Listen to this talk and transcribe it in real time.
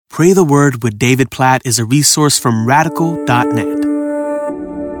Pray the Word with David Platt is a resource from radical.net.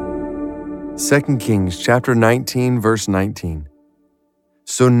 2 Kings chapter 19, verse 19.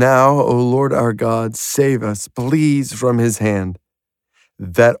 So now, O Lord our God, save us, please, from his hand,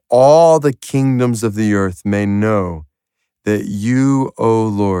 that all the kingdoms of the earth may know that you, O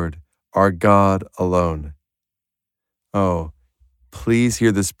Lord, are God alone. Oh, please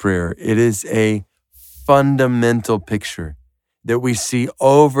hear this prayer. It is a fundamental picture that we see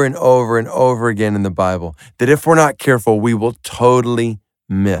over and over and over again in the Bible, that if we're not careful, we will totally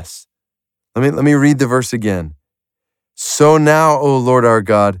miss. Let me read the verse again. So now, O Lord our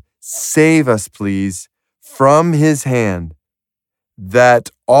God, save us, please, from his hand,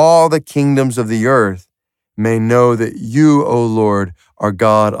 that all the kingdoms of the earth may know that you, O Lord, are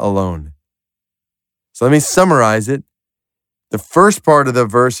God alone. So let me summarize it. The first part of the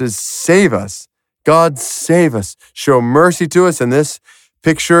verse is save us. God, save us. Show mercy to us. In this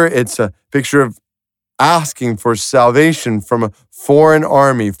picture, it's a picture of asking for salvation from a foreign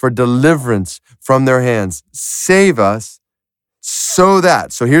army, for deliverance from their hands. Save us so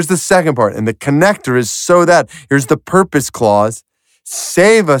that. So here's the second part, and the connector is so that. Here's the purpose clause.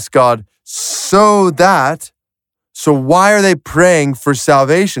 Save us, God, so that. So why are they praying for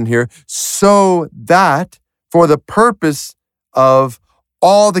salvation here? So that, for the purpose of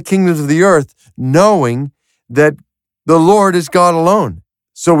all the kingdoms of the earth, knowing that the Lord is God alone.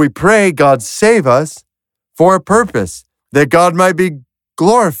 So we pray, God, save us for a purpose, that God might be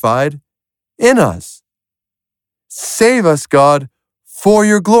glorified in us. Save us, God, for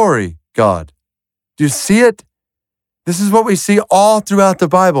your glory, God. Do you see it? This is what we see all throughout the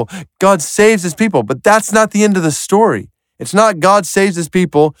Bible. God saves his people, but that's not the end of the story. It's not God saves his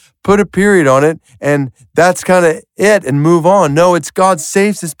people, put a period on it, and that's kind of it and move on. No, it's God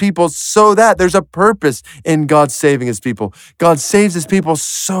saves his people so that there's a purpose in God saving his people. God saves his people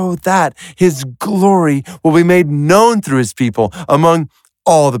so that his glory will be made known through his people among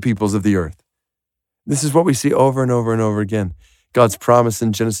all the peoples of the earth. This is what we see over and over and over again. God's promise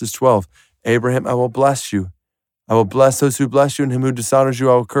in Genesis 12, Abraham, I will bless you. I will bless those who bless you, and him who dishonors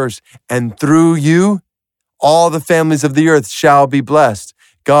you I will curse. And through you, all the families of the earth shall be blessed.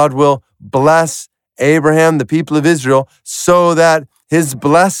 God will bless Abraham, the people of Israel, so that his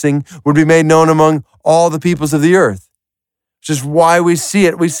blessing would be made known among all the peoples of the earth. Which is why we see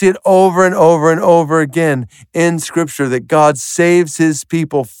it. We see it over and over and over again in Scripture, that God saves his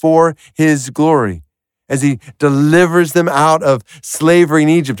people for his glory as he delivers them out of slavery in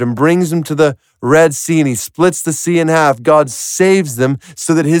Egypt and brings them to the Red Sea, and he splits the sea in half. God saves them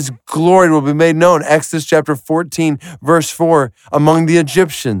so that his glory will be made known. Exodus chapter 14, verse 4, among the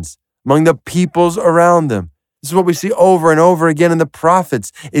Egyptians, among the peoples around them. This is what we see over and over again in the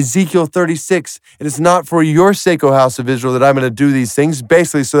prophets. Ezekiel 36, it is not for your sake, O house of Israel, that I'm going to do these things,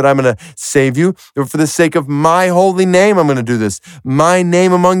 basically so that I'm going to save you, but for the sake of my holy name, I'm going to do this. My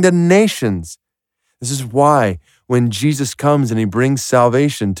name among the nations. This is why when Jesus comes and he brings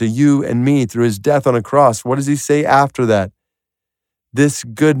salvation to you and me through his death on a cross, what does he say after that? This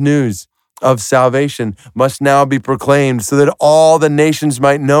good news of salvation must now be proclaimed so that all the nations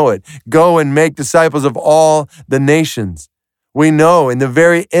might know it. Go and make disciples of all the nations. We know in the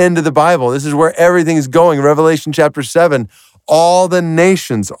very end of the Bible, this is where everything is going. Revelation chapter 7, all the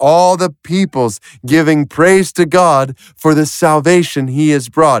nations, all the peoples giving praise to God for the salvation he has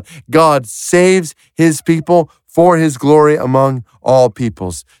brought. God saves his people for his glory among all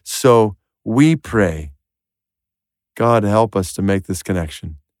peoples. So we pray, God, help us to make this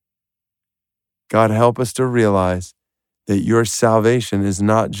connection. God, help us to realize that your salvation is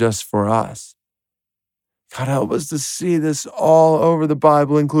not just for us. God, help us to see this all over the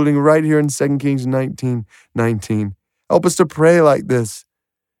Bible, including right here in 2 Kings 19:19. Help us to pray like this.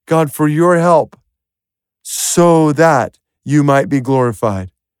 God, for your help, so that you might be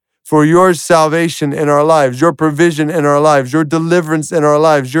glorified. For your salvation in our lives, your provision in our lives, your deliverance in our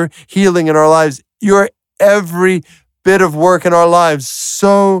lives, your healing in our lives, your every bit of work in our lives,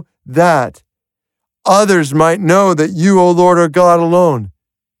 so that others might know that you, O Lord, are God alone.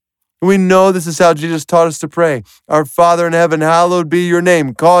 We know this is how Jesus taught us to pray. Our Father in heaven, hallowed be your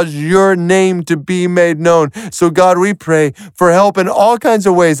name. Cause your name to be made known. So God, we pray for help in all kinds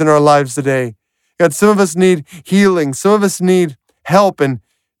of ways in our lives today. God, some of us need healing. Some of us need help in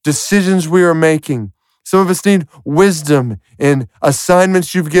decisions we are making. Some of us need wisdom in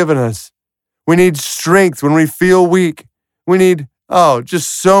assignments you've given us. We need strength when we feel weak. We need,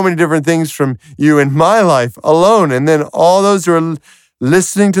 just so many different things from you in my life alone. And then all those who are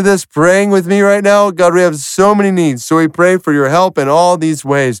listening to this, praying with me right now. God, we have so many needs. So we pray for your help in all these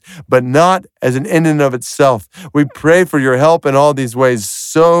ways, but not as an end in of itself. We pray for your help in all these ways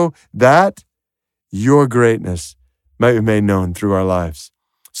so that your greatness might be made known through our lives,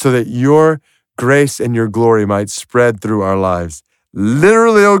 so that your grace and your glory might spread through our lives.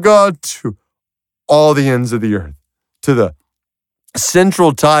 Literally, oh God, to all the ends of the earth, to the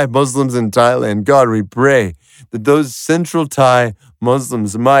Central Thai Muslims in Thailand. God, we pray that those Central Thai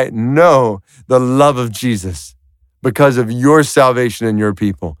Muslims might know the love of Jesus because of your salvation and your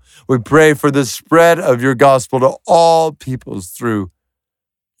people. We pray for the spread of your gospel to all peoples through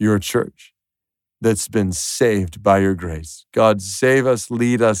your church that's been saved by your grace. God, save us,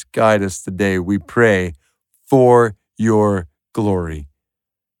 lead us, guide us today. We pray for your glory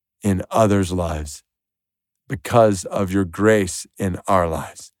in others' lives because of your grace in our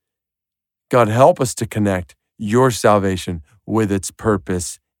lives. God, help us to connect your salvation with its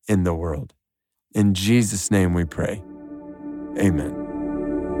purpose in the world. In Jesus' name we pray. Amen.